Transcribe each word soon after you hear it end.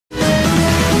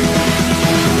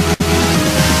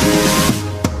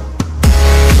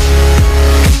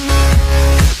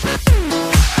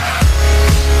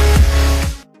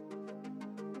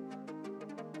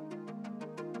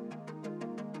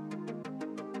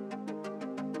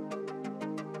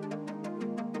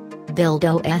Build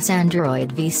OS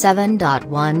Android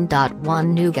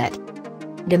v7.1.1 Nougat.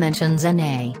 Dimensions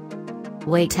NA.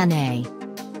 Weight NA.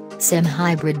 SIM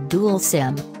hybrid dual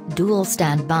SIM, dual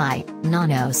standby,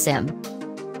 nano SIM.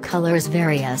 Colors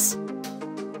various.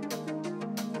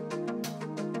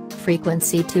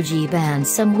 Frequency 2G band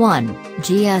SIM 1,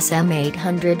 GSM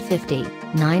 850,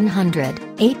 900,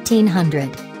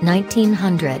 1800,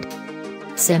 1900.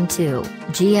 SIM 2,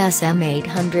 GSM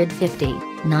 850,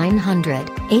 900,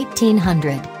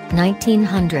 1800,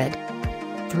 1900.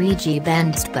 3G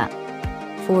band SPA.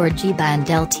 4G band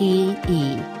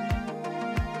LTE.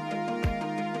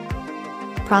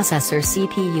 Processor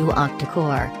CPU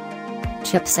octa-core.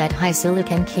 Chipset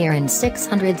HiSilicon Kirin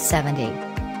 670.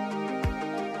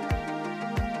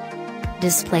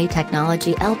 Display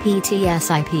technology LTPS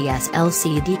IPS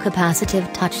LCD capacitive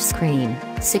touchscreen,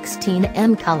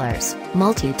 16 colors,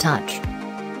 multi-touch.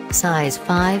 Size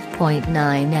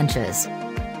 5.9 inches.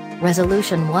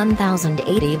 Resolution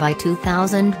 1080 by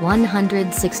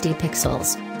 2160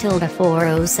 pixels,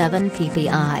 407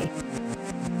 ppi.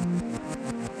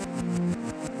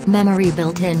 Memory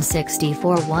built-in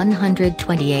 64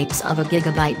 128 of a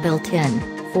gigabyte built-in,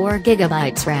 4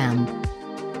 GB RAM.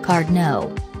 Card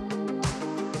no.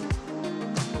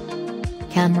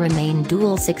 Camera main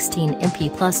dual 16MP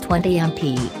plus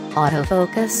 20MP,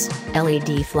 autofocus,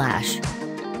 LED flash.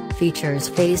 Features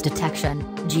phase detection,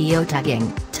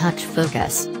 geotagging, touch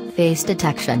focus, face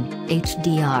detection,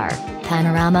 HDR,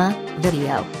 panorama,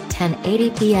 video,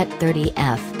 1080p at 30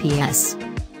 fps.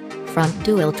 Front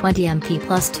dual 20MP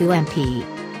plus 2MP.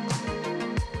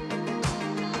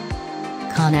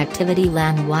 Connectivity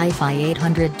LAN Wi-Fi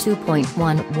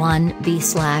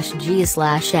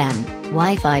 802.11b/g/n,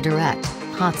 Wi-Fi Direct,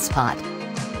 hotspot.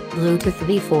 Bluetooth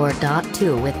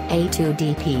v4.2 with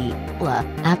A2DP, LA,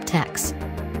 aptX.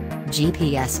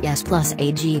 GPS yes plus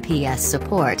a GPS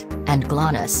support, and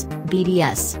GLONASS,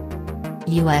 BDS.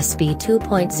 USB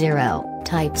 2.0,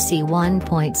 Type-C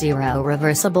 1.0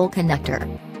 reversible connector.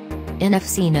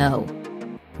 NFC no.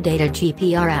 Data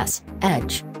GPRS,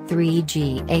 Edge,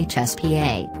 3G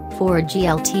HSPA, 4G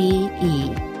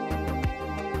LTE.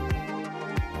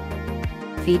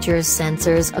 Features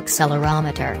sensors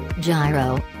accelerometer,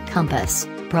 gyro, compass,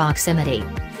 proximity,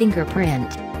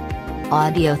 fingerprint.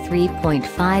 Audio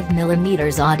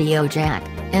 3.5mm audio jack,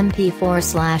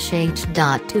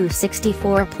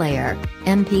 MP4/H.264 player,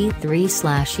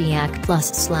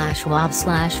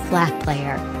 MP3/EAC+/WAV/FLAC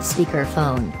player,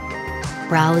 speakerphone.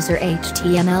 Browser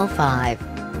HTML5.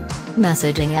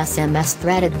 Messaging SMS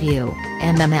threaded view,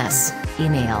 MMS,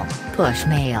 email, push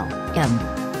mail,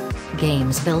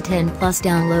 Games built-in plus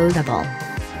downloadable.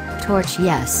 Torch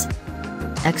yes.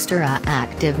 Extra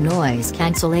active noise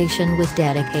cancellation with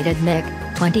dedicated mic,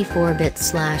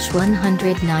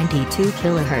 24-bit/192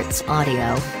 kHz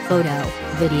audio, photo,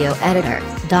 video editor,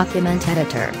 document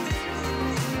editor.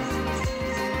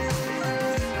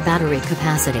 Battery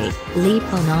capacity,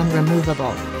 LiPo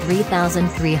non-removable,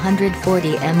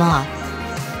 3340 mAh.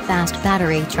 Fast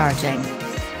battery charging.